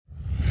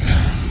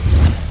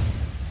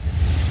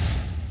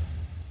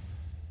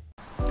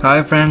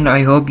Hi friend,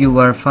 I hope you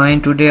are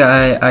fine. Today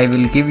I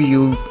will give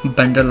you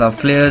bundle of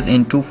flares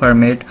in two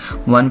format,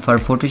 one for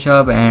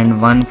Photoshop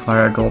and one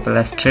for Adobe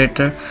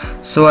Illustrator.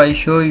 So I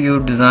show you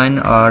design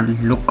or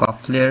look of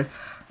flare.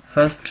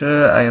 First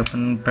I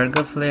open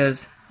burger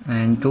flares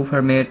and two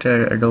format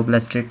Adobe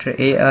Illustrator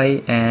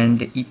AI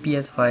and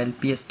EPS file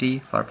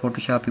PSD for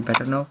Photoshop, you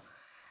better know.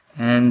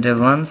 And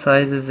one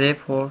size is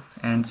A4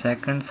 and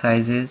second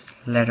size is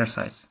letter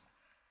size.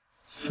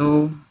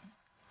 So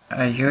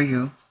I show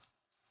you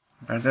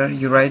burger,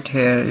 you write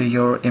here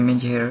your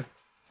image here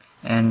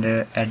and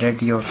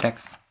edit your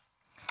text.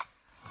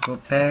 Go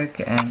back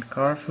and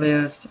car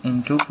flares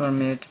in two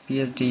format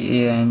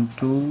PSD and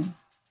two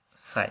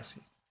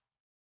sizes.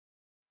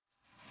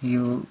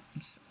 You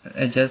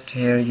adjust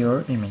here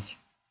your image,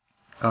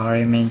 car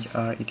image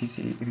or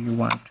etc if you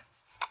want.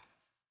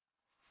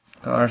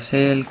 Car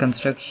sale,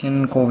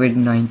 construction,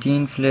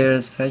 COVID-19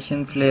 flares,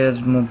 fashion flares,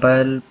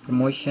 mobile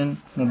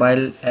promotion,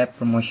 mobile app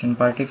promotion,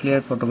 party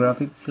flare,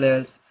 photographic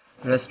flares,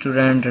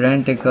 restaurant,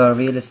 rent a car,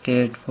 real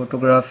estate,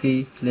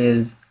 photography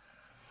flares,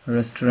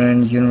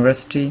 restaurant,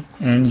 university,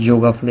 and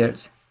yoga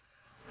flares.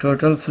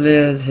 Total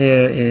flares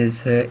here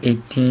is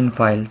 18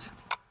 files.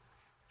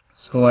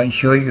 So I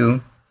show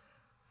you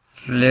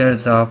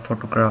flares of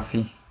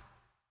photography.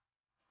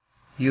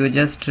 You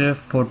just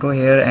photo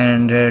here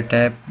and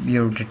tap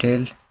your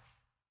detail.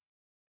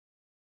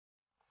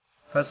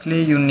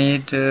 Firstly you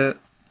need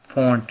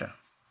font.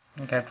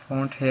 Get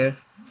font here.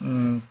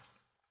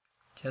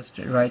 Just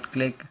right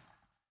click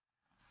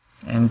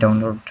and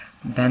download,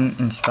 then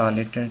install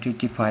it,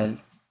 TT file.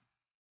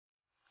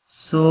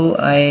 So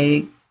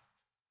I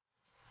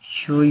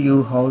show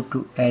you how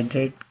to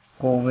edit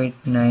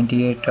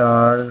COVID-19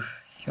 or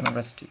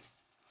university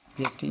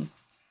PSD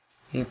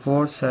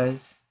A4 size.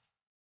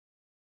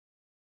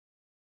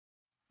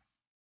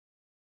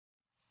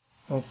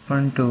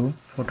 Open to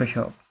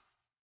Photoshop.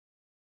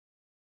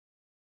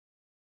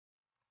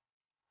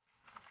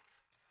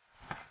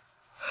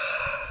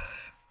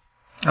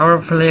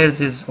 Our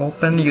flares is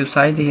open. You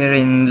side here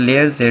in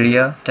layers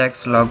area,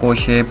 text, logo,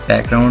 shape,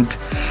 background,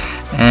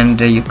 and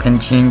you can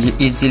change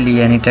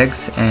easily any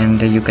text,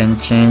 and you can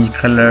change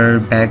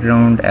color,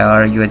 background,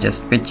 or you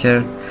adjust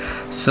picture.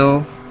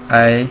 So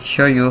I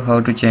show you how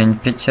to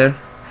change picture.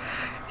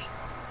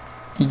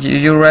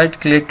 You right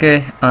click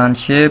on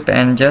shape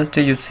and just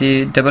you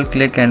see double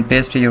click and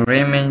paste your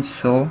image.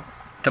 So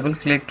double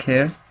click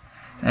here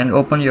and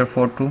open your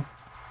photo.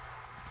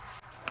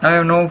 I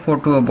have no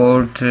photo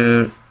about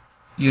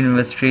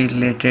university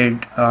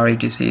related or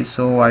etc,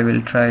 so I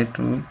will try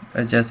to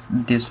adjust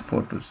these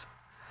photos.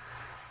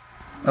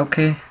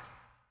 Okay,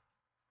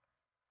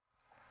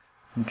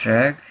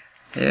 drag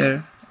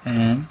here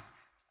and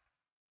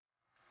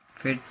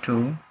fit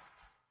to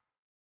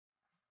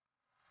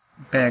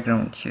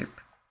background shape.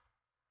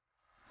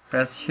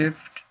 Press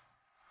shift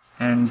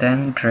and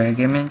then drag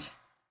image.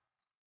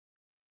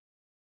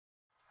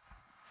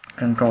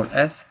 Control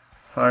S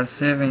for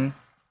saving,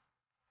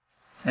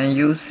 and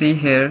you see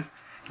here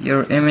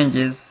your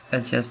images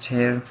adjust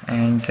here,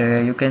 and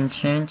you can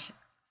change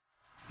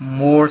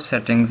more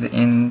settings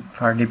in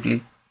for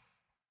deeply.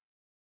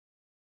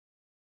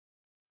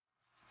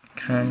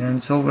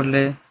 Gradients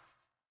overlay,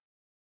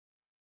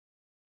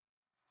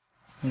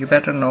 you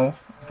better know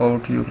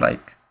about you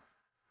like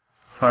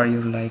for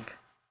you like.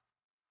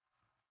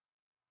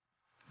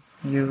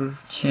 You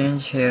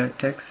change here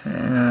text.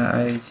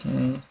 I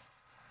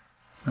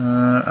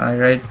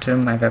write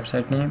my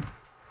website name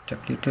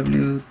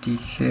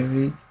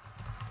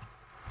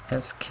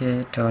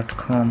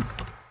www.sherisk.com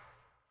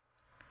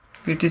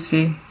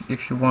etc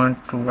if you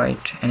want to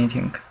write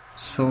anything.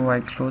 So I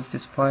close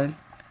this file.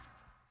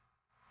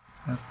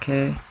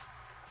 Okay,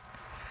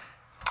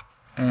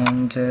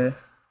 and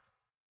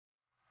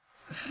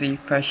see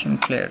fashion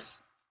flares.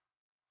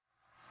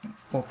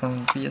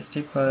 Open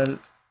PSD file,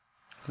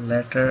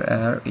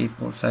 letter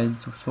A4 size.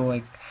 So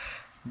I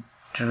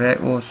drag,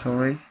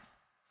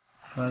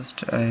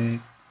 first I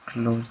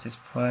close this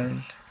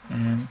file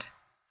and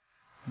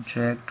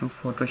drag to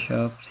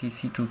Photoshop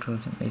CC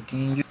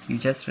 2018. You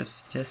just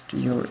adjust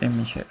your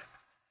image here,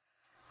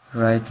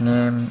 write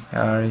name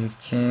or you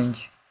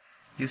change.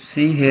 You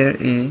see here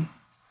a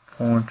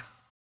font,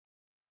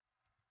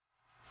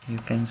 you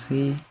can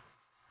see,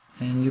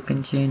 and you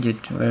can change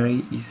it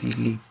very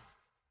easily.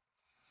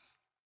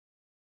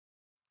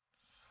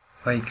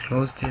 I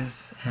close this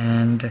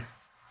and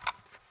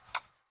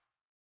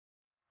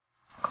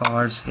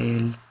car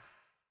sale,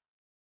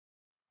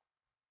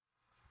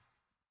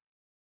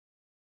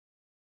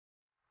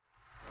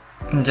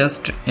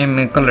 just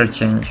image color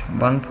change.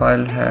 One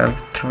file have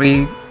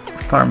three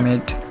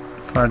format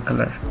for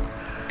color.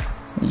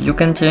 You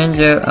can change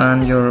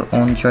on your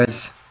own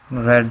choice,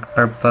 red,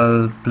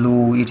 purple,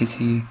 blue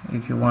etc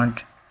if you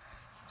want.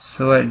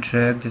 So I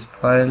drag this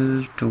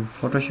file to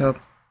Photoshop,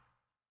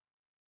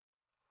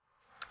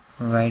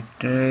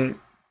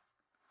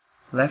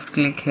 left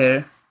click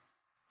here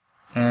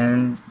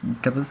and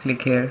double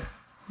click here.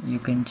 You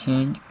can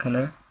change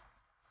color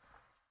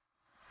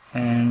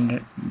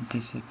and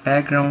this is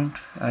background.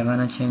 I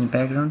wanna change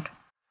background.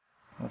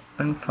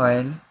 Open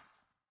file.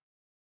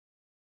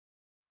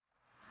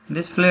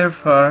 This flare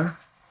for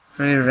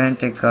free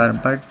rent a car,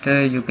 but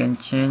you can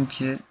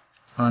change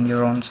on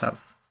your own self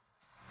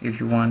if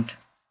you want.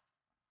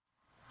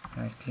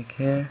 Right click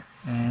here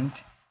and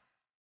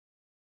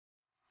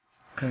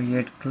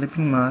create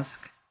clipping mask,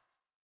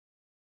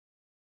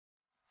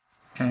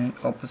 and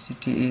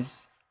opacity is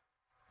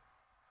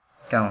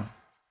down,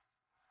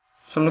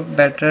 so look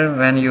better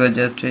when you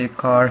adjust a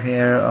car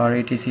here or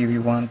etc if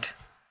you want.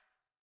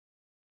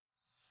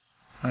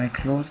 I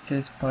close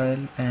this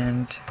file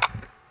and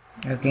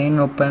again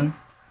open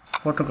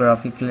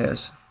photographic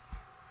layers.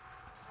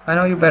 I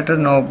know you better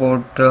know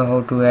about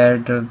how to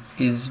add,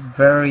 is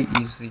very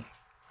easy,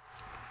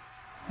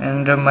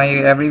 and my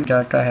every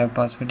data have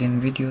password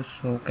in video,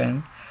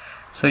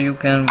 so you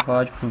can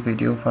watch full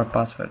video for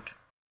password.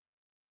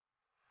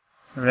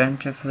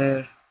 Rent a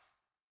flare,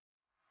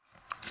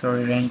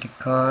 rent a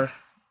car,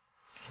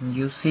 and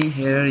you see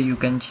here you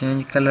can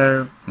change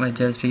color,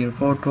 adjust your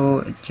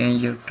photo,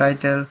 change your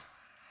title,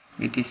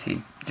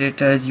 etc.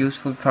 Data is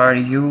useful for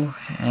you,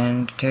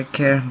 and take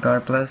care.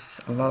 God bless.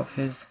 Allah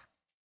Hafiz.